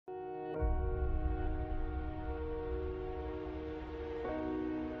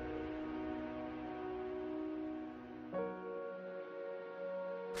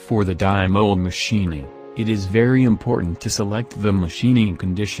For the die mold machining, it is very important to select the machining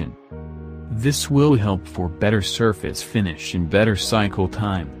condition. This will help for better surface finish and better cycle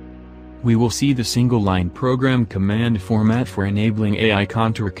time. We will see the single-line program command format for enabling AI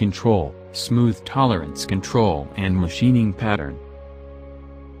contour control, smooth tolerance control and machining pattern.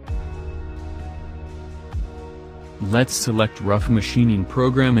 Let's select rough machining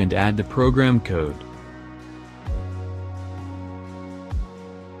program and add the program code.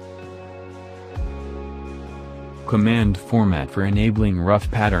 Command format for enabling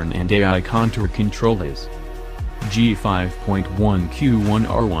rough pattern and AI contour control is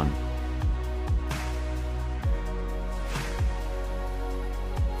G5.1Q1R1.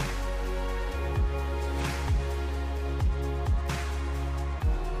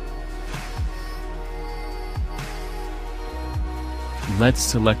 Let's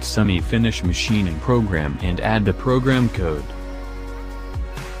select semi-finish machining program and add the program code.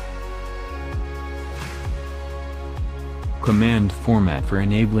 Command format for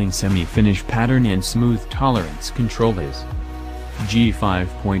enabling semi-finish pattern and smooth tolerance control is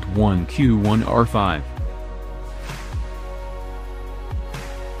G5.1Q1R5.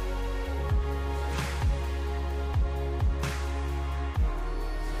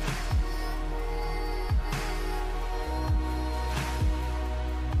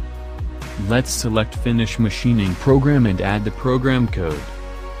 Let's select Finish Machining Program and add the program code.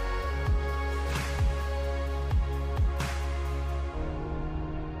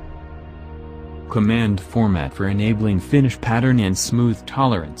 Command format for enabling finish pattern and smooth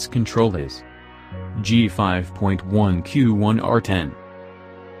tolerance control is G5.1Q1R10.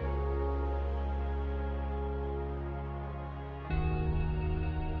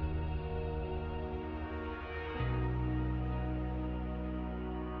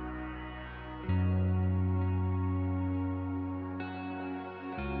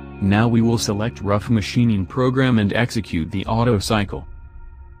 Now we will select Rough Machining Program and execute the auto cycle.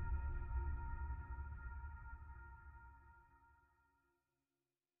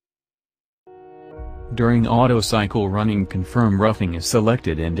 During auto cycle running, confirm roughing is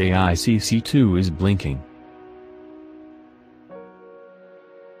selected and AICC2 is blinking.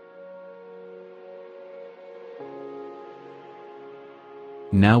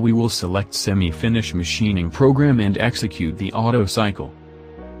 Now we will select Semi-Finish Machining Program and execute the auto cycle.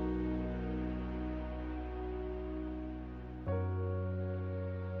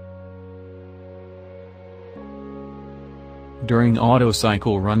 During auto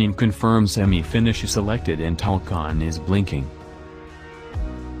cycle running, confirm semi-finish is selected and Talcon is blinking.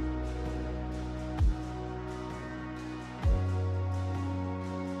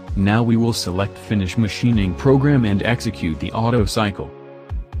 Now we will select Finish Machining Program and execute the auto cycle.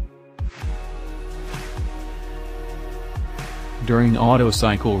 During auto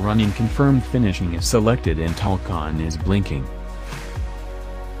cycle running, confirm finishing is selected and Talcon is blinking.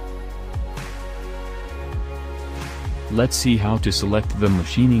 Let's see how to select the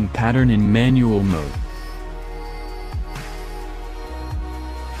machining pattern in manual mode.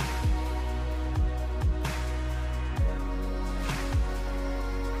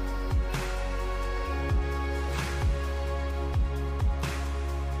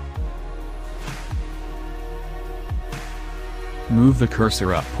 Move the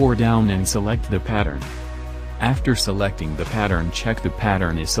cursor up or down and select the pattern. After selecting the pattern, check the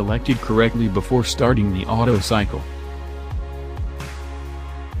pattern is selected correctly before starting the auto cycle.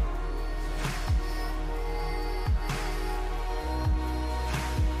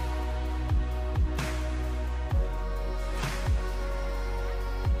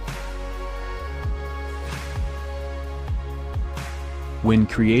 When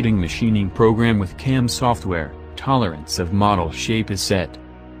creating machining program with CAM software, tolerance of model shape is set.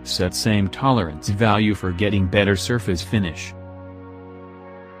 Set same tolerance value for getting better surface finish.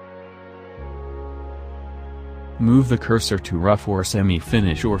 Move the cursor to rough or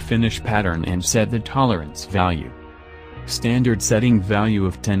semi-finish or finish pattern and set the tolerance value. Standard setting value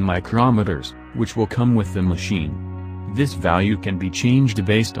of 10 micrometers, which will come with the machine. This value can be changed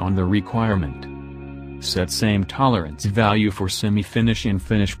based on the requirement. Set same tolerance value for semi-finish and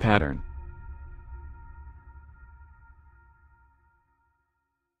finish pattern.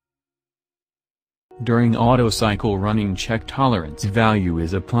 During auto cycle running, check tolerance value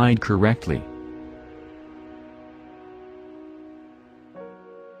is applied correctly.